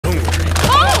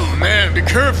Be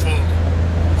careful.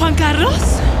 Juan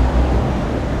Carlos?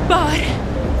 But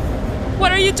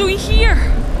what are you doing here?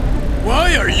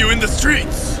 Why are you in the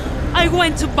streets? I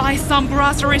went to buy some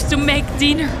groceries to make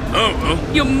dinner. Oh,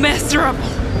 well. You miserable.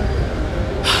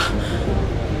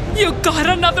 You got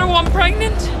another one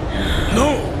pregnant?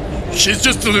 No, she's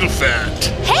just a little fat.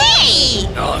 Hey!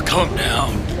 Oh, calm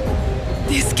down.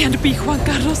 This can't be Juan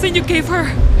Carlos and you gave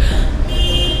her...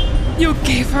 You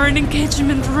gave her an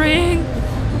engagement ring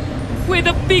with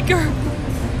a bigger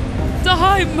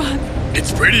diamond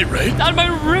It's pretty, right? than my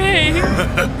ring.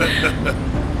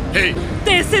 Hey,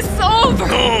 This is over.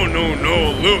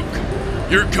 no, look.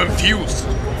 You're confused.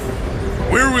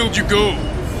 Where will you go?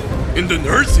 In the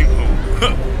nursing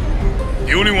home?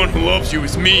 The only one who loves you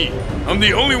is me. I'm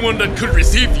the only one that could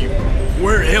receive you.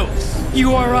 Where else?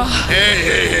 You are a...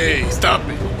 Hey, stop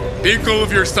it. Pick all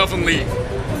of your stuff and leave.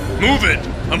 Move it.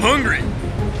 I'm hungry.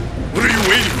 What are you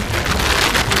waiting for?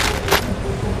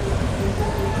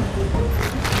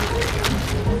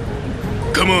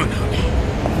 Come on, honey.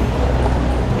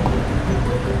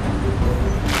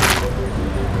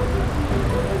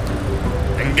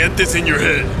 And get this in your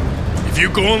head. If you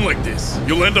go on like this,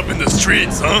 you'll end up in the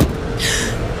streets, huh?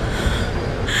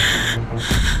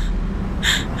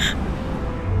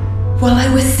 While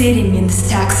I was sitting in this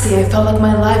taxi, I felt like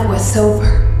my life was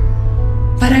over.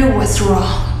 But I was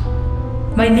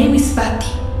wrong. My name is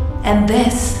Patty, and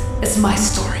this is my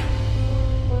story.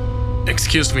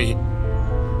 Excuse me.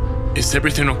 Is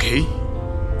everything okay?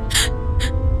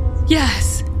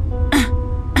 Yes.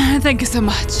 Thank you so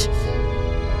much.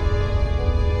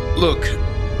 Look,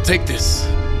 take this.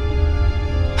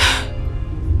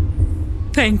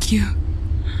 Thank you.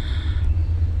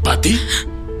 ¿Patty?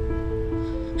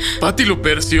 ¿Patty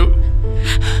Lupercio?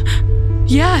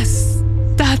 Yes,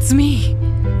 that's me.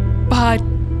 But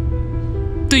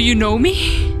do you know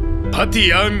me?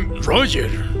 Patty, I'm Roger.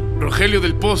 Rogelio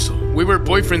del Pozo. We were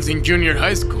boyfriends in junior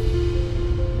high school.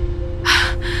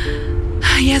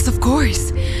 Yes, of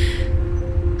course.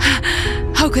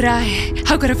 How could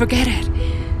I forget it?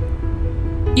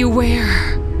 You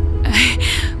were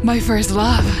my first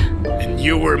love. And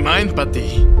you were mine,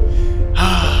 Patty.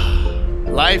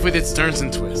 Life with its turns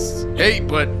and twists. Hey,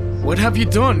 but what have you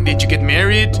done? Did you get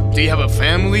married? Do you have a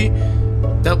family?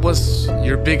 That was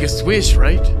your biggest wish,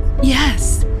 right?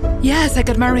 Yes, I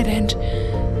got married and...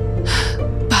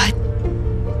 But...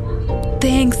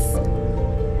 things...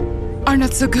 are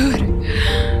not so good.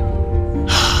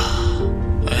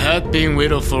 I had been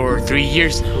widowed for 3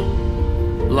 years now.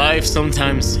 Life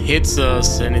sometimes hits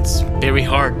us and it's very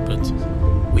hard, but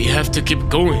we have to keep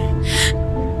going.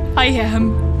 I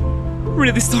am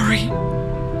really sorry.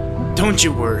 Don't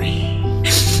you worry.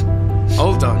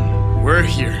 Hold on, we're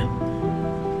here.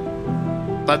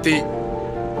 Patty,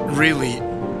 really...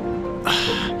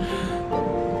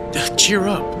 cheer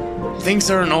up. Things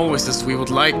aren't always as we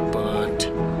would like, but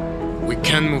we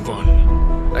can move on.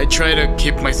 I try to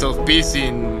keep myself busy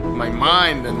in my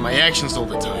mind and my actions all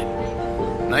the time.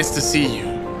 Nice to see you.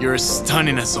 You're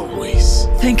stunning as always.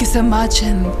 Thank you so much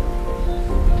and...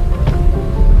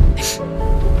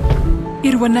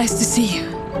 it was nice to see you.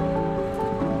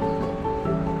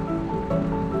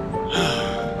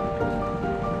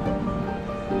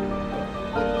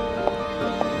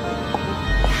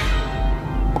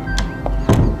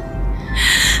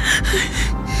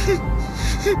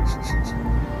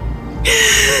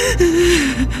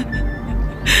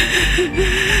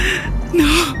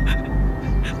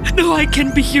 No, I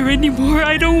can't be here anymore.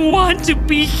 I don't want to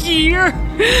be here.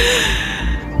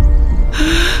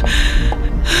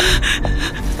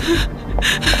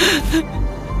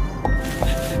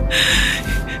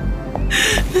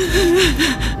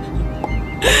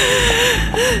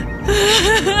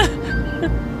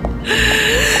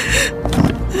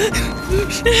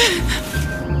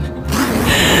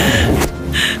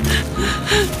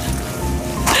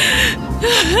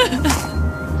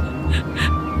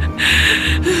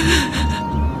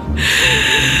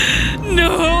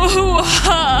 No,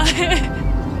 why?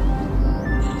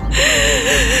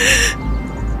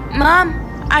 Mom,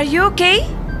 are you okay?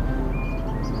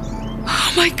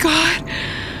 Oh my God.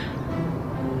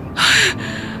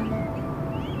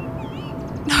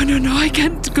 No, I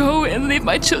can't go and leave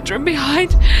my children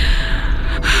behind.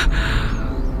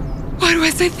 What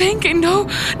was I thinking? No,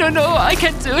 I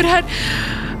can't do that.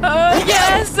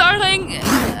 Yes, darling.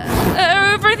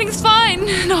 Everything's fine.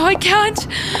 No, I can't.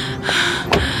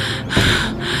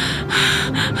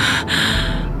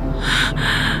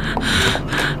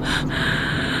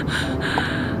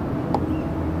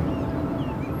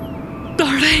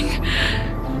 Darling,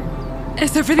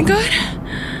 is everything good?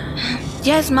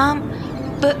 Yes, Mom.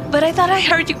 But I thought I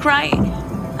heard you crying.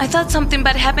 I thought something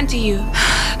bad happened to you.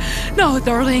 No,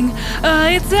 darling.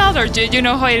 It's the allergy. You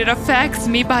know how it affects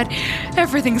me, but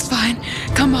everything's fine.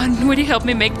 Come on, would you help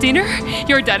me make dinner?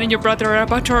 Your dad and your brother are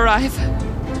about to arrive.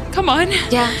 Come on.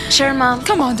 Yeah, sure, Mom.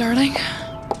 Come on, darling.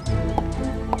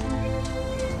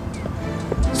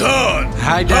 Son!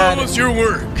 Hi, Dad. How was your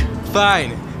work?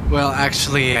 Fine. Well,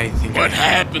 actually, I think What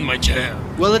happened, my child?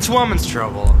 Well, it's woman's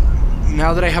trouble.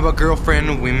 Now that I have a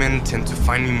girlfriend, women tend to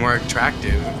find me more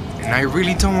attractive. And I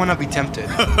really don't want to be tempted.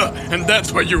 And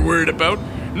that's what you're worried about?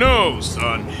 No,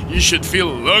 son. You should feel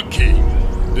lucky.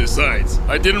 Besides,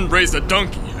 I didn't raise a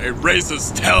donkey. I raised a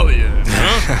stallion.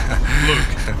 Huh?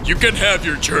 Look, you can have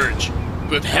your church,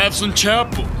 but have some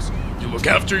chapels. You look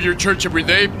after your church every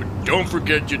day, but don't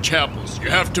forget your chapels. You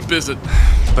have to visit.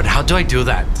 But how do I do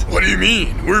that? What do you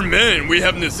mean? We're men. We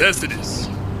have necessities.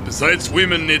 Besides,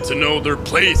 women need to know their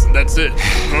place, and that's it.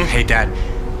 Huh? Hey, Dad,